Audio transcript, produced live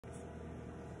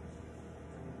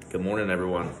Good morning,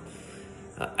 everyone.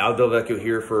 Al Del Vecchio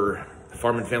here for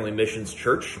Farm and Family Missions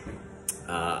Church.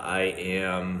 I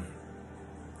am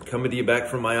coming to you back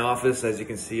from my office. As you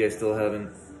can see, I still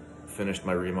haven't finished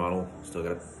my remodel. Still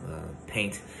got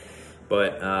paint.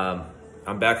 But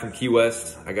I'm back from Key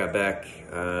West. I got back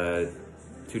 2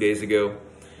 days ago.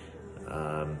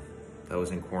 I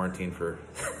was in quarantine for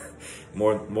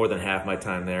more than half my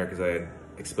time there because I had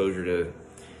exposure to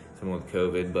someone with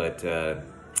COVID, but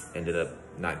ended up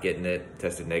not getting it,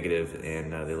 tested negative,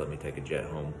 and they let me take a jet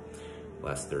home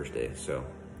last Thursday. So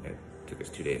it took us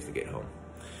 2 days to get home.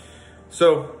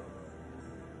 So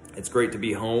it's great to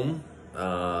be home.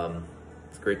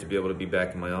 It's great to be able to be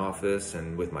back in my office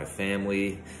and with my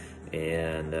family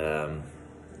and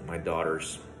my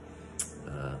daughters.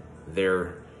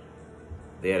 They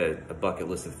had a bucket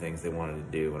list of things they wanted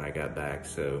to do when I got back.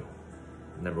 So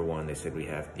number one, they said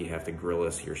you have to grill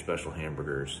us your special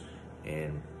hamburgers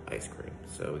and ice cream.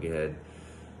 So we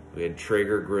had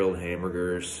Traeger grilled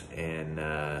hamburgers and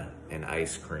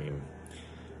ice cream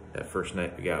that first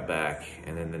night we got back,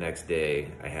 and then the next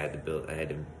day I had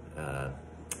to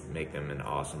make them an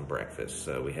awesome breakfast.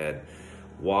 So we had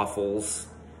waffles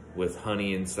with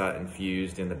honey inside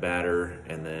infused in the batter,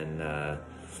 and then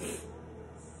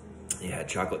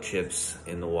chocolate chips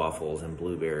in the waffles and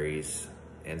blueberries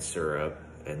and syrup.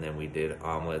 And then we did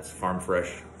omelets, farm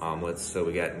fresh omelets. So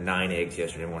we got 9 eggs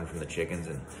yesterday morning from the chickens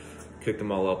and cooked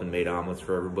them all up and made omelets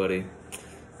for everybody.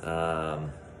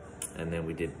 And then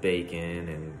we did bacon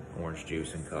and orange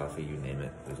juice and coffee, you name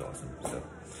it. It was awesome. So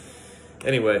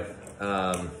anyway,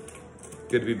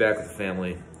 good to be back with the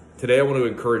family. Today I want to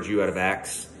encourage you out of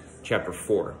Acts chapter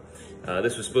 4.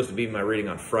 This was supposed to be my reading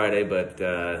on Friday, but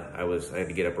I had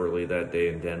to get up early that day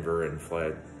in Denver and fly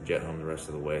a jet home the rest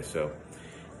of the way. So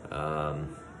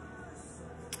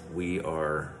we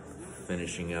are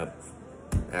finishing up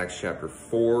Acts chapter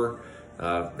 4.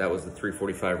 That was the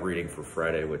 3:45 reading for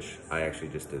Friday, which I actually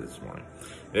just did this morning.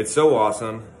 It's so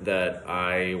awesome that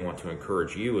I want to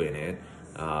encourage you in it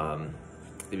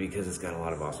because it's got a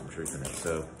lot of awesome truth in it.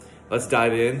 So let's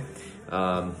dive in.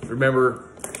 Remember,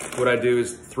 what I do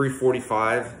is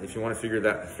 3:45. If you want to figure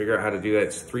out how to do that,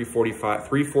 it's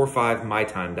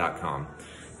 345mytime.com.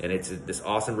 And it's this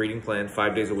awesome reading plan,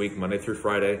 5 days a week, Monday through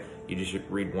Friday. You just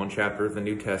read one chapter of the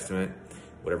New Testament,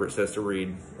 whatever it says to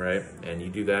read, right? And you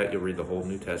do that, you'll read the whole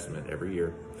New Testament every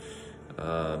year.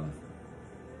 And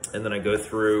then I go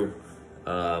through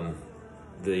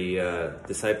the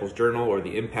Disciples Journal or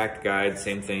the Impact Guide,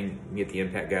 same thing. You can get the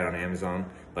Impact Guide on Amazon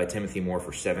by Timothy Moore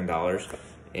for $7.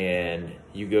 And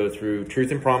you go through truth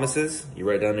and promises. You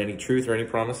write down any truth or any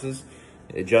promises.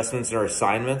 Adjustments or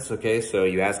assignments, okay? So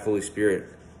you ask Holy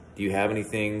Spirit, do you have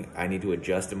anything I need to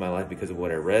adjust in my life because of what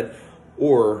I read?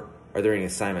 Or are there any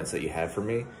assignments that you have for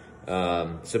me?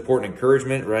 Support and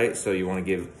encouragement, right? So you want to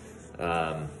give,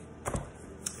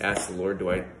 ask the Lord,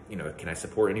 can I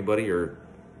support anybody, or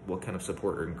what kind of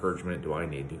support or encouragement do I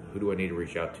need? Who do I need to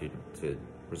reach out to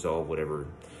resolve whatever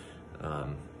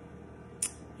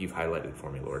you've highlighted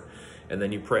for me, Lord? And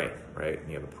then you pray, right?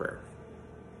 And you have a prayer.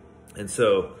 And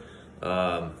so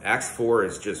Acts 4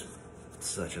 is just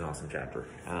such an awesome chapter.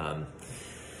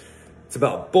 It's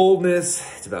about boldness,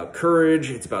 it's about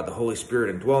courage, it's about the Holy Spirit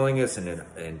indwelling us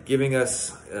and giving us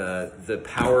the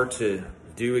power to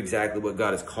do exactly what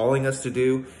God is calling us to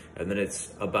do. And then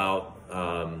it's about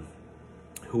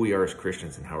who we are as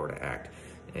Christians and how we're to act.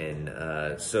 And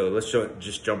so let's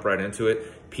just jump right into it.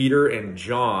 Peter and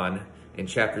John in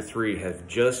chapter 3 have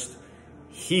just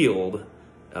healed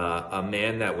a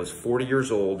man that was 40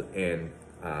 years old, and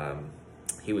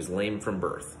he was lame from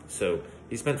birth. So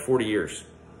he spent 40 years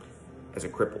as a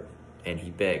cripple, and he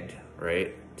begged,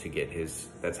 right, to get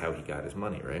that's how he got his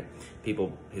money, right?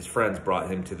 His friends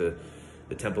brought him to the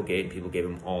temple gate, and people gave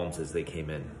him alms as they came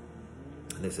in.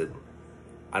 And they said,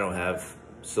 I don't have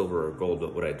silver or gold,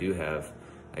 but what I do have,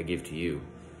 I give to you.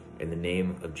 In the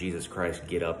name of Jesus Christ,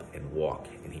 get up and walk.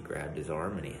 And he grabbed his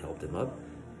arm and he helped him up,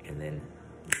 and then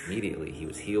immediately he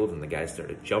was healed, and the guy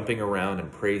started jumping around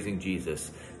and praising Jesus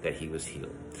that he was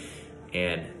healed.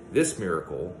 And this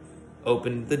miracle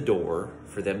opened the door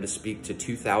for them to speak to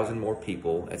 2,000 more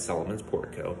people at Solomon's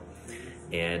portico,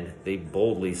 and they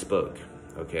boldly spoke,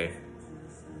 okay?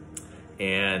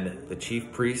 And the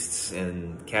chief priests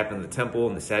and captain of the temple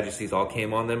and the Sadducees all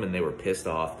came on them, and they were pissed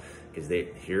off because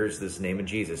here's this name of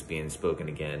Jesus being spoken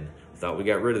again. Thought we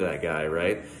got rid of that guy,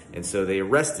 right? And so they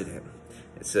arrested him.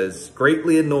 It says,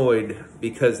 greatly annoyed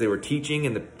because they were teaching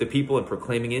and the people and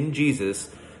proclaiming in Jesus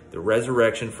the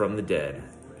resurrection from the dead.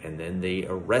 And then they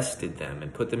arrested them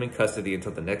and put them in custody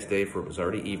until the next day, for it was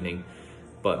already evening.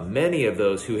 But many of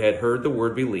those who had heard the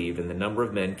word believed, and the number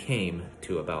of men came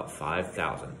to about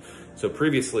 5,000. So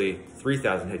previously,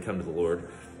 3,000 had come to the Lord.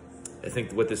 I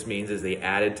think what this means is they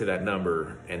added to that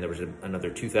number, and there was another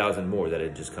 2,000 more that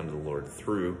had just come to the Lord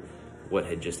through what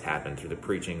had just happened, through the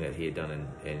preaching that he had done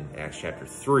in Acts chapter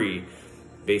 3,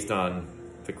 based on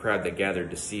the crowd that gathered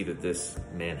to see that this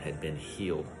man had been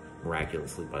healed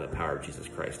miraculously by the power of Jesus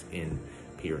Christ in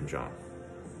Peter and John.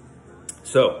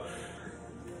 So,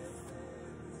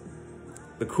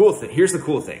 here's the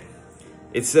cool thing.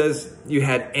 It says you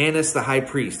had Annas the high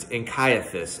priest, and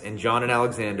Caiaphas, and John and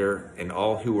Alexander, and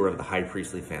all who were of the high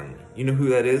priestly family. You know who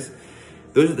that is?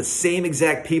 Those are the same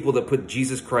exact people that put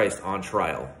Jesus Christ on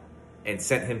trial and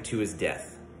sent him to his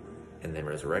death and then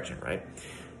resurrection, right?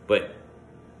 But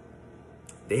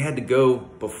they had to go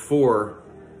before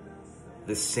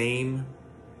the same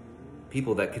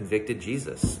people that convicted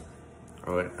Jesus.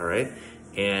 All right?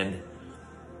 And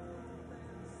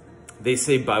they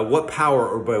say, by what power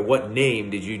or by what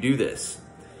name did you do this?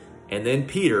 And then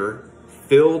Peter,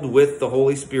 filled with the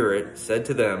Holy Spirit, said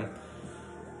to them,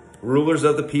 rulers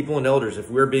of the people and elders,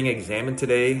 if we're being examined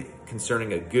today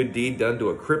concerning a good deed done to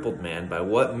a crippled man, by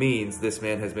what means this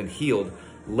man has been healed,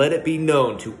 let it be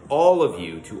known to all of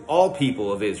you, to all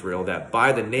people of Israel, that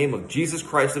by the name of Jesus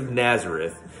Christ of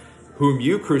Nazareth, whom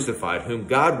you crucified, whom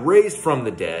God raised from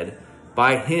the dead,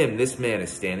 by him this man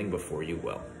is standing before you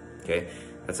well. Okay?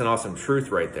 That's an awesome truth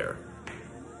right there.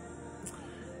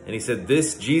 And he said,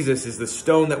 this Jesus is the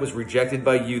stone that was rejected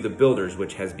by you, the builders,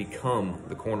 which has become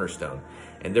the cornerstone.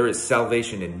 And there is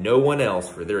salvation in no one else,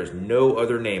 for there is no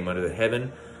other name under the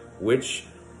heaven,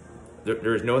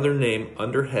 there is no other name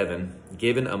under heaven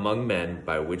given among men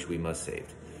by which we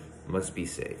must be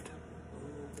saved.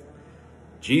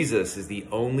 Jesus is the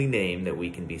only name that we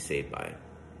can be saved by.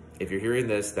 If you're hearing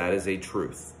this, that is a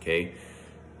truth, okay?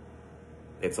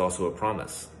 It's also a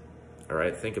promise, all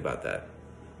right? Think about that.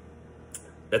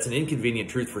 That's an inconvenient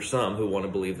truth for some who want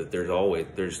to believe that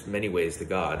there's many ways to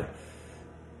God.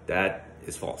 That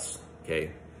is false,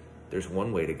 okay? There's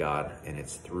one way to God, and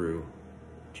it's through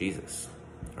Jesus,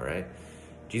 all right?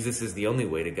 Jesus is the only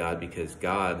way to God because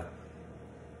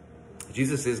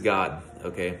Jesus is God,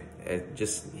 okay?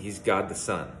 He's God the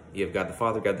Son. You have God the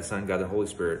Father, God the Son, God the Holy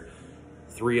Spirit,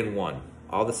 3 in 1.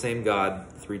 All the same God,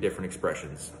 3 different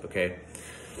expressions, okay?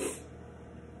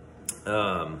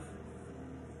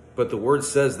 But the word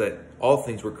says that all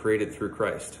things were created through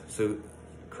Christ. So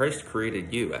Christ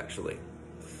created you, actually.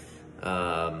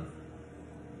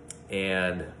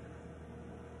 And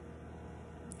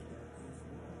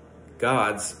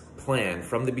God's plan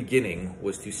from the beginning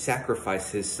was to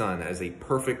sacrifice his son as a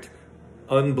perfect,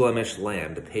 unblemished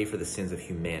lamb to pay for the sins of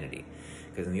humanity.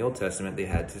 Because in the Old Testament, they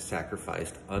had to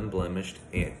sacrifice unblemished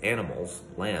animals,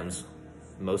 lambs,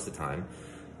 most of the time,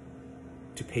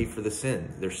 to pay for their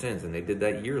sins, and they did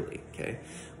that yearly, okay?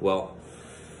 Well,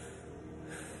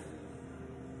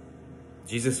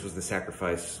 Jesus was the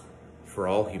sacrifice for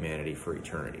all humanity for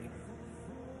eternity.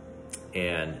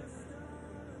 And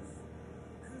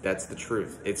that's the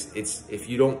truth. If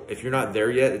you're not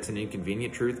there yet, it's an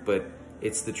inconvenient truth, but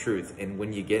it's the truth. And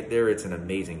when you get there, it's an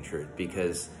amazing truth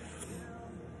because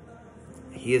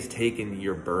he has taken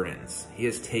your burdens. He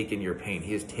has taken your pain.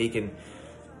 He has taken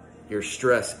your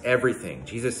stress, everything.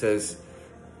 Jesus says,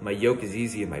 my yoke is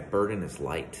easy and my burden is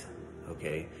light.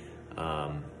 Okay?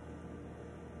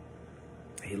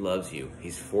 He loves you.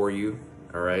 He's for you.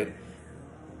 All right?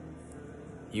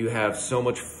 You have so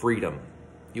much freedom.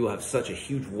 You will have such a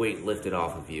huge weight lifted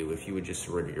off of you if you would just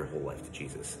surrender your whole life to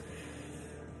Jesus.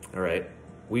 All right?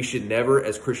 We should never,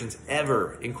 as Christians,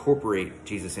 ever incorporate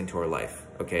Jesus into our life.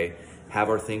 Okay? Have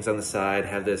our things on the side,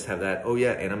 have this, have that. Oh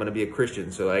yeah, and I'm going to be a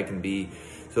Christian so that I can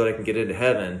get into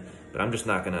heaven, but I'm just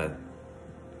not going to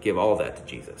give all that to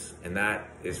Jesus. And that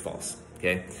is false,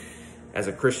 okay? As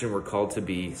a Christian, we're called to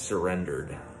be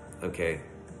surrendered, okay?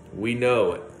 We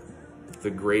know the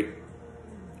great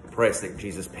price that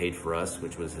Jesus paid for us,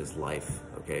 which was his life,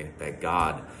 okay? That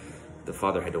God, the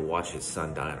Father, had to watch his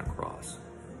son die on a cross,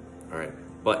 all right?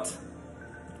 But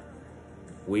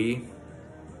we're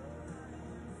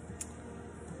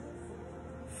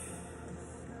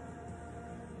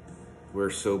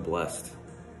so blessed.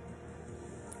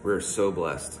 We're so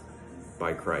blessed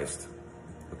by Christ.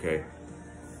 Okay.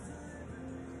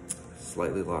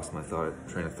 Slightly lost my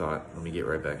train of thought. Let me get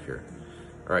right back here.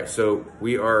 All right, so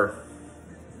we are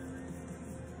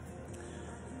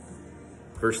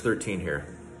verse 13 here.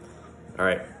 All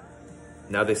right.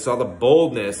 Now they saw the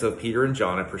boldness of Peter and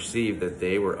John and perceived that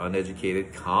they were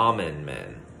uneducated common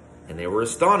men. And they were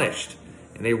astonished.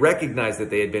 And they recognized that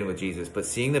they had been with Jesus. But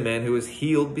seeing the man who was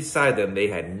healed beside them, they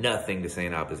had nothing to say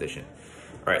in opposition.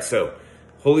 All right, so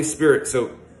Holy Spirit.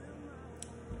 So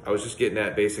I was just getting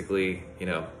at basically,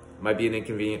 might be an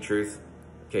inconvenient truth,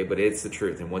 okay, but it's the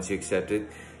truth. And once you accept it,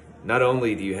 not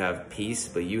only do you have peace,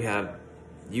 but you have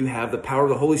the power of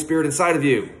the Holy Spirit inside of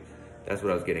you. That's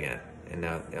what I was getting at. And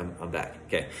now I'm back.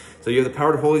 Okay, so you have the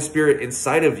power of the Holy Spirit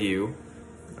inside of you,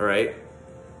 all right,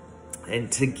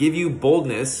 and to give you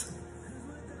boldness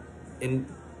in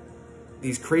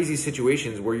these crazy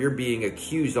situations where you're being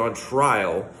accused on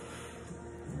trial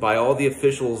by all the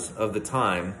officials of the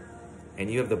time,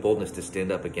 and you have the boldness to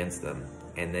stand up against them,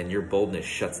 and then your boldness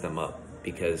shuts them up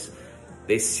because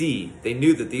they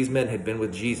knew that these men had been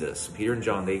with Jesus. Peter and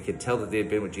John, they could tell that they had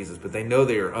been with Jesus, but they know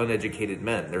they are uneducated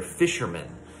men. They're fishermen,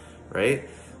 right?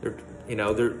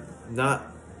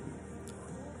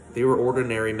 They were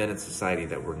ordinary men in society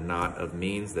that were not of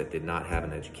means, that did not have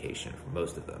an education,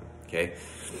 most of them, okay?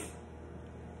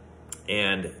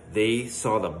 And they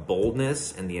saw the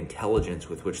boldness and the intelligence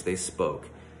with which they spoke,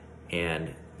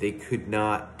 and they could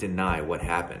not deny what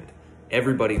happened.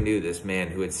 Everybody knew this man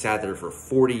who had sat there for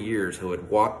 40 years, who had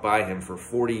walked by him for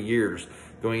 40 years,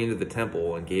 going into the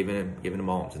temple and giving him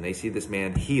alms. And they see this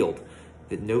man healed.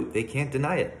 They can't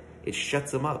deny it. It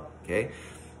shuts them up, okay?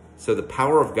 So the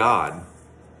power of God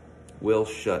will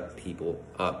shut people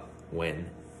up when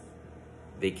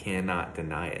they cannot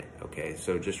deny it, okay?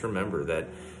 So just remember that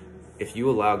if you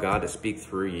allow God to speak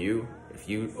through you, if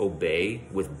you obey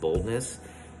with boldness,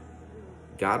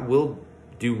 God will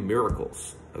do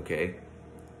miracles, okay,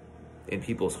 in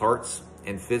people's hearts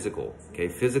and physical, okay?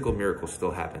 Physical miracles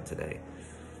still happen today.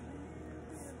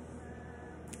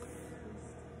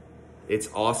 It's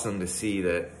awesome to see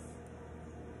that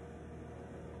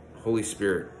Holy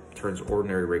Spirit turns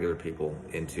ordinary, regular people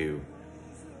into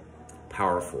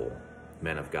powerful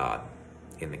men of God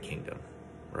in the kingdom,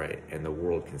 right? And the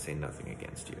world can say nothing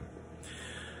against you.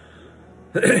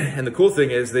 And the cool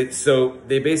thing is,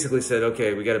 they basically said,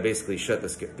 okay, we got to basically shut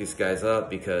these guys up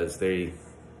because they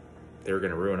were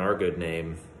going to ruin our good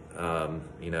name.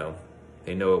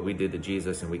 They know what we did to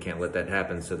Jesus, and we can't let that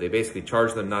happen. So they basically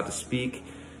charged them not to speak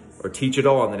or teach at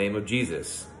all in the name of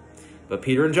Jesus. But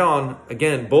Peter and John,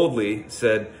 again, boldly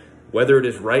said, whether it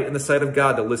is right in the sight of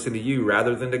God to listen to you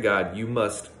rather than to God, you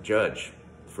must judge.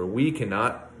 For we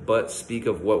cannot but speak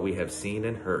of what we have seen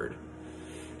and heard.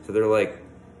 So they're like,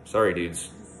 sorry, dudes,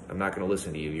 I'm not going to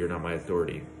listen to you. You're not my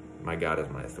authority. My God is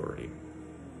my authority.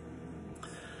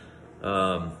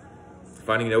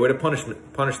 Finding no way to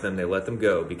punish them, they let them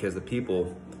go because of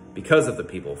the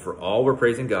people, for all were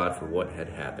praising God for what had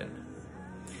happened.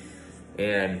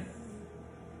 And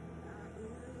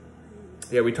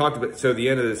yeah, we talked about, so the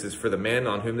end of this is, for the man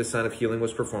on whom the sign of healing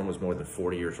was performed was more than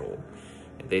 40 years old.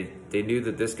 And they knew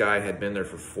that this guy had been there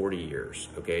for 40 years,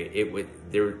 okay?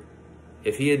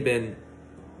 If he had been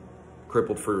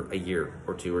crippled for a year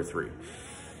or 2 or 3,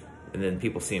 and then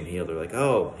people see him healed, they're like,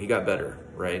 oh, he got better,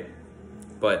 right?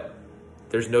 But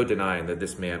there's no denying that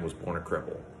this man was born a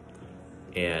cripple.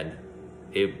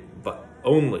 But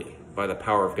only by the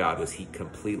power of God was he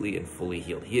completely and fully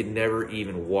healed. He had never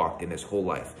even walked in his whole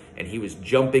life, and he was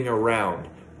jumping around,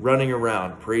 running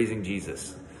around, praising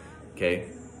Jesus,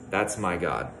 okay? That's my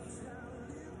God.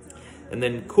 And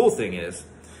then cool thing is,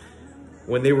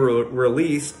 when they were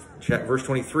released, verse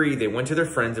 23, they went to their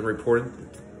friends and reported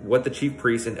what the chief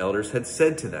priests and elders had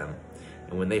said to them.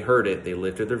 And when they heard it, they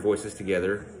lifted their voices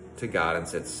together to God and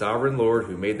said, Sovereign Lord,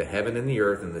 who made the heaven and the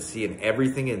earth and the sea and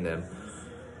everything in them,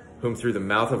 whom through the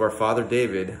mouth of our father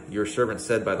David, your servant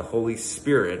said by the Holy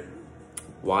Spirit,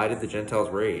 why did the Gentiles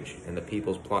rage and the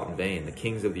peoples plot in vain? The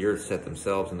kings of the earth set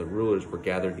themselves, and the rulers were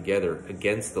gathered together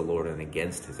against the Lord and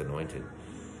against his anointed.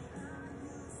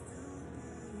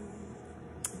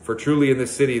 For truly in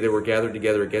this city they were gathered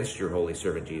together against your holy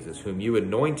servant Jesus, whom you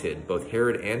anointed, both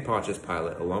Herod and Pontius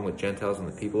Pilate, along with Gentiles and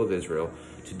the people of Israel,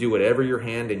 to do whatever your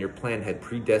hand and your plan had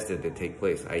predestined to take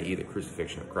place, i.e. the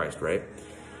crucifixion of Christ, right?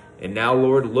 And now,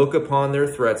 Lord, look upon their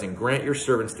threats and grant your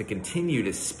servants to continue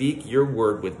to speak your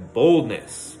word with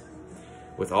boldness,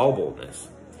 with all boldness,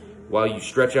 while you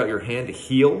stretch out your hand to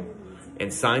heal,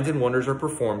 and signs and wonders are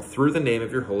performed through the name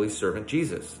of your holy servant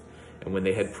Jesus. And when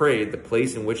they had prayed, the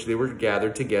place in which they were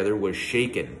gathered together was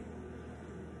shaken.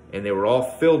 And they were all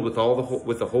filled with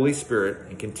the Holy Spirit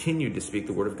and continued to speak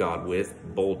the word of God with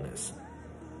boldness.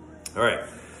 All right,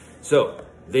 so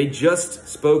they just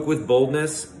spoke with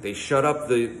boldness. They shut up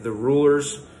the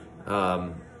rulers.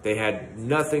 They had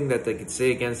nothing that they could say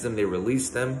against them. They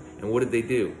released them. And what did they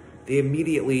do? They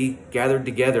immediately gathered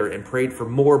together and prayed for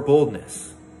more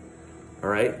boldness. All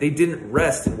right? They didn't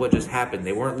rest in what just happened.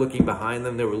 They weren't looking behind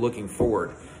them. They were looking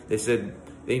forward. They said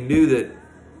they knew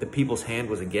that the people's hand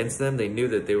was against them. They knew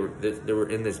that they were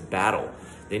in this battle.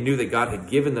 They knew that God had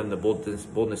given them the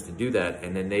boldness to do that.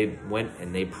 And then they went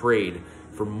and they prayed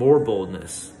for more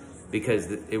boldness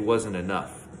because it wasn't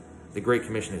enough. The Great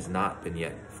Commission has not been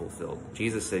yet fulfilled.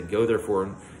 Jesus said, go therefore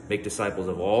and make disciples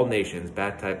of all nations,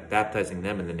 baptizing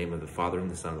them in the name of the Father and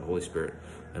the Son and the Holy Spirit.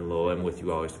 And lo, I'm with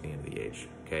you always to the end of the age.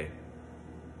 Okay?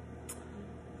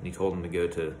 And he told them to go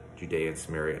to Judea and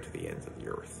Samaria to the ends of the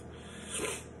earth.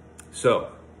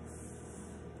 So,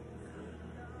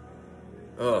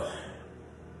 the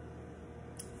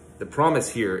promise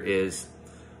here is,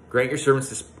 grant your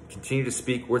servants to continue to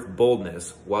speak with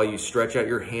boldness while you stretch out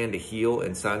your hand to heal,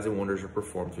 and signs and wonders are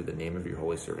performed through the name of your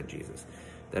holy servant Jesus.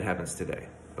 That happens today,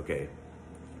 okay?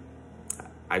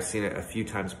 I've seen it a few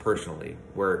times personally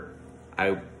where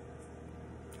I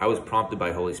was prompted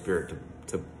by Holy Spirit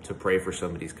to pray for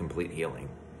somebody's complete healing.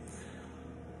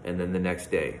 And then the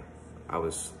next day, I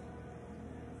was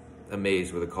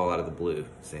amazed with a call out of the blue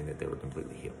saying that they were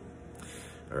completely healed.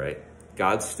 All right?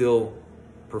 God still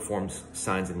performs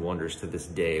signs and wonders to this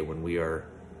day when we are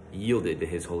yielded to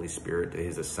his Holy Spirit, to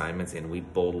his assignments, and we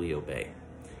boldly obey,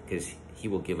 because he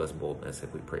will give us boldness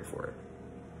if we pray for it.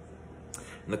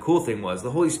 And the cool thing was,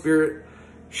 the Holy Spirit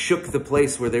shook the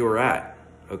place where they were at,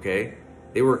 okay?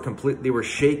 They were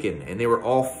shaken, and they were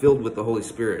all filled with the Holy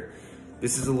Spirit.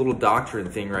 This is a little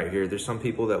doctrine thing right here. There's some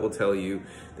people that will tell you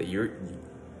that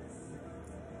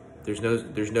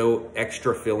there's no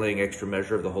extra filling, extra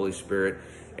measure of the Holy Spirit.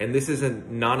 And this is a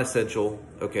non-essential,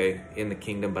 okay, in the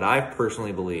kingdom. But I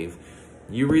personally believe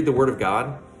you read the Word of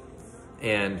God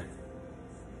and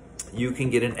you can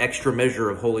get an extra measure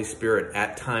of Holy Spirit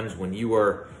at times when you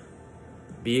are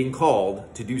being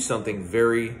called to do something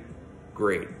very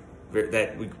great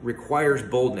that requires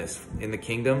boldness in the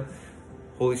kingdom.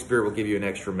 Holy Spirit will give you an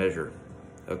extra measure,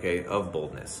 okay, of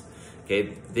boldness.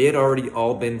 Okay, they had already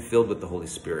all been filled with the Holy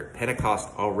Spirit. Pentecost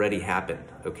already happened,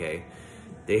 okay?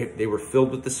 They were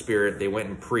filled with the Spirit. They went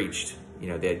and preached. You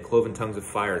know, they had cloven tongues of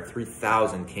fire.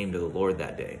 3,000 came to the Lord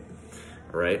that day,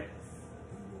 all right?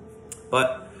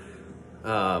 But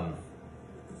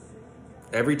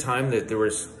every time that there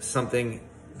was something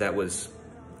that was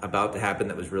about to happen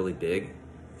that was really big,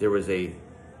 there was an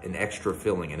extra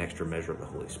filling, an extra measure of the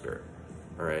Holy Spirit,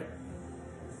 all right?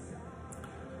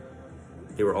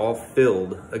 They were all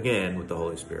filled again with the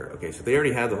Holy Spirit. Okay, so they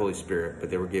already had the Holy Spirit,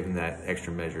 but they were given that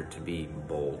extra measure to be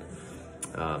bold.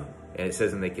 And it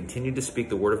says, and they continued to speak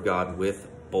the word of God with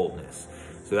boldness.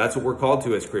 So that's what we're called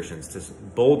to as Christians, to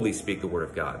boldly speak the word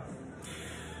of God.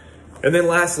 And then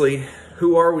lastly,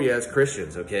 who are we as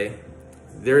Christians, okay?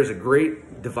 There is a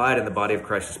great divide in the body of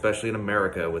Christ, especially in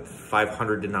America, with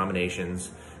 500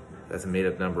 denominations. That's a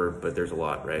made-up number, but there's a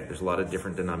lot, right? There's a lot of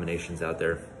different denominations out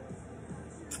there.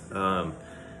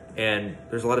 And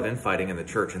there's a lot of infighting in the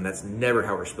church, and that's never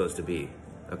how we're supposed to be.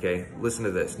 Okay, listen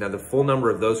to this. Now, the full number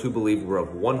of those who believed were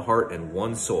of one heart and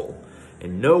one soul,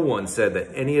 and no one said that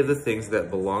any of the things that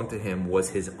belonged to him was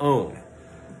his own,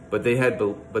 but they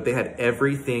had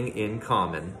everything in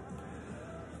common.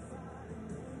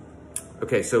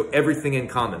 Okay, so everything in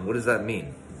common. What does that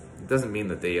mean? It doesn't mean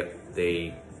that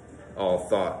they all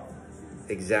thought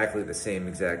exactly the same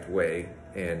exact way,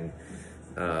 and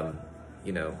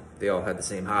you know, they all had the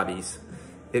same hobbies.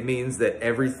 It means that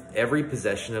every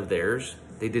possession of theirs,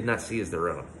 they did not see as their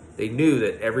own. They knew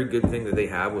that every good thing that they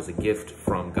have was a gift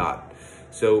from God.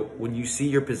 So when you see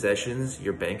your possessions,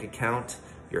 your bank account,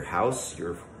 your house,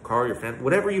 your car, your family,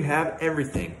 whatever you have,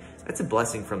 everything, that's a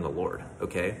blessing from the Lord,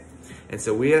 okay? And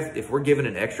so if we're given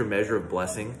an extra measure of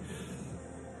blessing,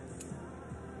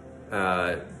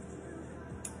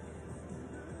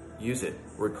 use it.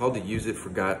 We're called to use it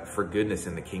for goodness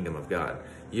in the kingdom of God.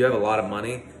 You have a lot of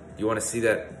money. You want to see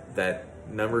that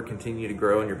number continue to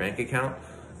grow in your bank account,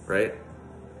 right?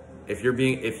 If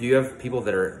you have people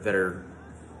that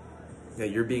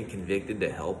you're being convicted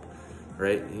to help,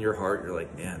 right? In your heart, you're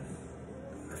like, man,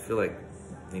 I feel like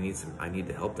I need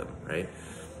to help them, right?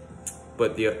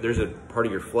 But there's a part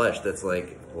of your flesh that's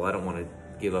like, well, I don't want to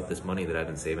give up this money that I've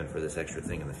been saving for this extra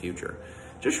thing in the future.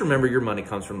 Just remember, your money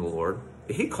comes from the Lord.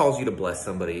 If he calls you to bless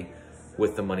somebody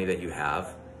with the money that you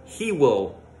have,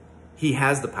 he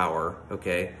has the power,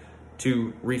 okay,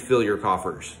 to refill your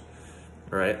coffers,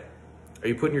 all right? Are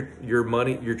you putting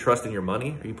your trust in your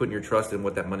money? Are you putting your trust in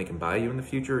what that money can buy you in the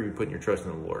future? Or are you putting your trust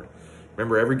in the Lord?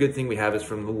 Remember, every good thing we have is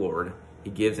from the Lord. He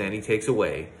gives and he takes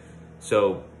away.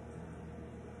 So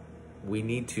we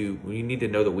need to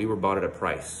know that we were bought at a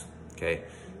price, okay?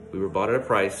 We were bought at a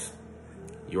price.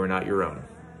 You are not your own.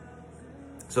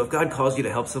 So if God calls you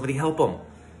to help somebody, help them,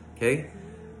 okay?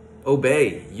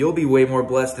 Obey. You'll be way more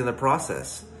blessed in the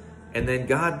process. And then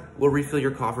God will refill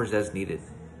your coffers as needed.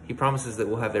 He promises that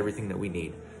we'll have everything that we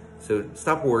need. So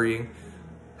stop worrying,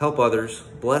 help others,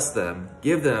 bless them,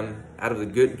 give to them out of the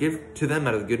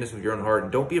goodness of your own heart.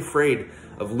 And don't be afraid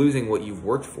of losing what you've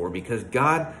worked for, because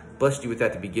God blessed you with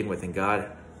that to begin with, and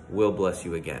God will bless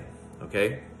you again.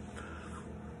 Okay?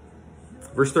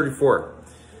 Verse 34.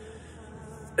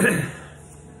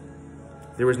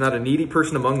 There was not a needy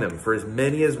person among them, for as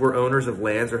many as were owners of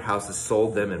lands or houses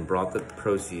sold them and brought the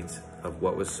proceeds of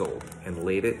what was sold and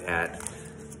laid it at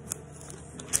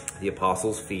the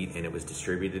apostles' feet, and it was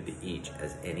distributed to each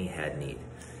as any had need.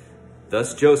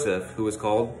 Thus Joseph, who was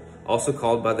also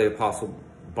called by the apostle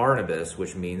Barnabas,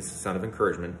 which means son of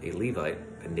encouragement, a Levite,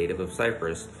 a native of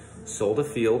Cyprus, sold a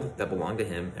field that belonged to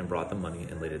him and brought the money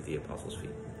and laid it at the apostles'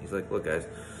 feet. He's like, look guys,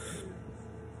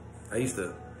 I used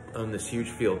to own this huge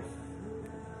field,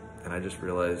 and I just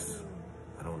realized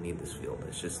I don't need this field.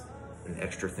 It's just an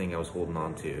extra thing I was holding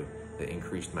on to that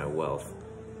increased my wealth,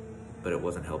 but it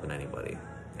wasn't helping anybody.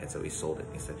 And so he sold it.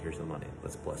 He said, here's the money.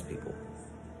 Let's bless people.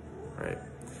 Right?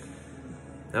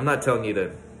 Now, I'm not telling you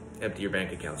to empty your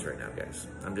bank accounts right now, guys.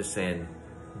 I'm just saying,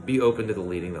 be open to the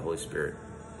leading of the Holy Spirit.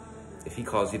 If he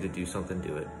calls you to do something,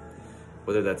 do it.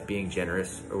 Whether that's being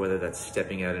generous or whether that's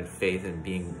stepping out in faith and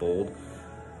being bold,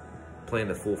 playing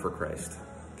the fool for Christ.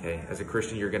 Okay? As a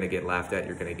Christian, you're going to get laughed at.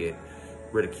 You're going to get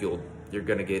ridiculed. You're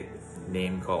going to get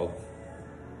name called.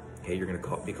 Okay? You're going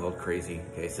to be called crazy.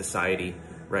 Okay? Society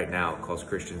right now calls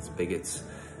Christians bigots,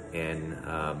 and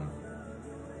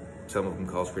some of them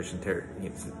calls Christian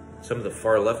some of the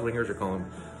far left wingers are calling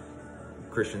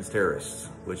Christians terrorists,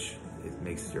 which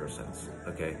makes zero sense.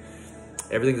 Okay,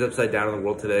 everything's upside down in the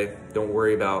world today. Don't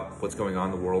worry about what's going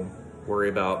on in the world. Worry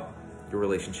about your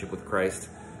relationship with Christ.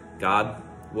 God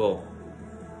will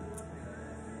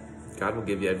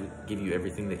give you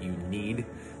everything that you need.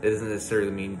 That doesn't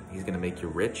necessarily mean he's going to make you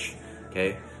rich.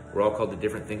 Okay, we're all called to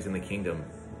different things in the kingdom,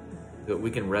 that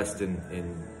we can rest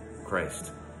in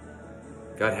Christ.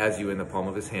 God has you in the palm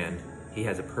of his hand. He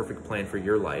has a perfect plan for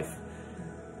your life.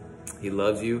 He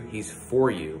loves you. He's for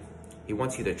you. He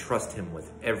wants you to trust him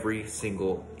with every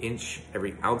single inch,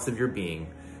 every ounce of your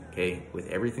being, okay, with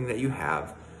everything that you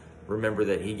have. Remember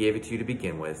that he gave it to you to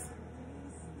begin with.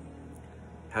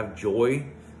 Have joy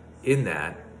in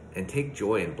that, and take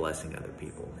joy in blessing other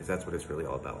people, because that's what it's really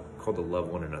all about. We're called to love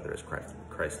one another as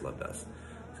Christ loved us.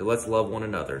 So let's love one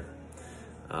another.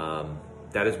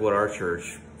 That is what our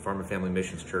church, Farm and Family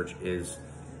Missions Church, is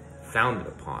founded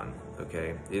upon,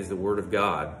 okay? Is the Word of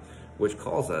God, which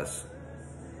calls us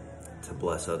to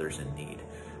bless others in need.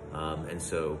 And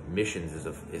so missions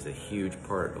is a huge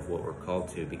part of what we're called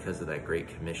to because of that Great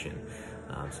Commission.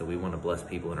 So we want to bless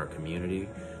people in our community,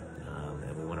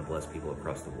 and we want to bless people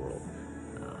across the world.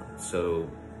 So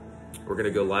we're going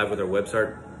to go live with our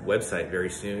website very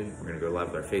soon. We're going to go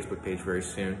live with our Facebook page very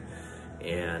soon.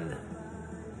 And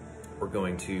we're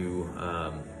going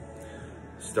to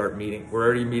start meeting. We're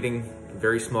already meeting a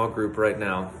very small group right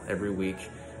now every week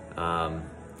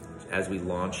as we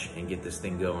launch and get this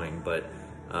thing going. But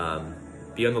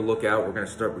be on the lookout. We're going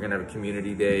to have a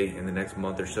community day in the next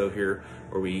month or so here,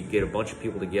 where we get a bunch of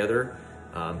people together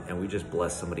and we just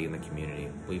bless somebody in the community.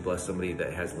 We bless somebody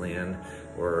that has land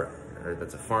or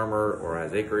that's a farmer or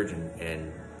has acreage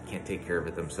and can't take care of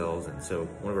it themselves. And so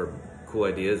one of our cool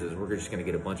ideas is we're just going to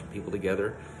get a bunch of people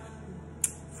together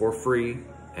for free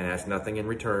and ask nothing in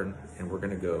return, and we're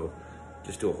going to go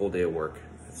just do a whole day of work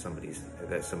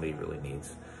that somebody really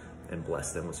needs, and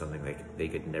bless them with something they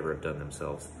could never have done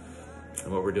themselves.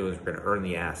 And what we're doing is we're going to earn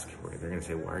the ask. They're going to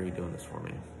say, why are you doing this for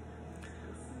me?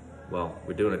 Well,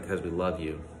 we're doing it because we love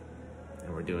you,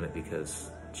 and we're doing it because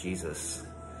Jesus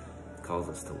calls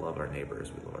us to love our neighbor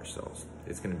as we love ourselves.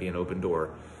 It's going to be an open door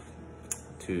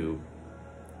to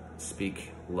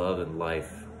speak love and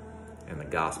life and the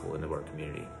gospel into our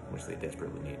community, which they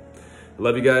desperately need. I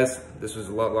love you guys. This was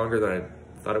a lot longer than I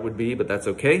thought it would be, but that's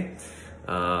okay.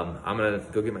 I'm going to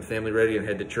go get my family ready and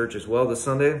head to church as well this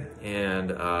Sunday. And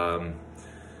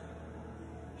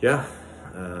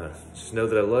just know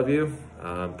that I love you.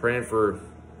 I'm praying for,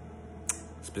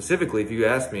 specifically, if you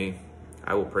ask me,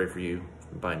 I will pray for you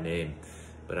by name.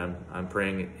 But I'm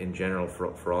praying in general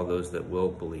for all those that will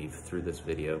believe through this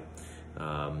video,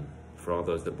 for all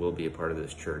those that will be a part of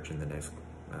this church in the next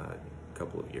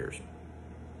couple of years.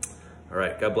 All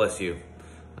right, God bless you.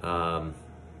 Have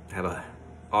an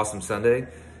awesome Sunday,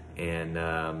 and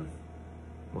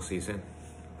we'll see you soon.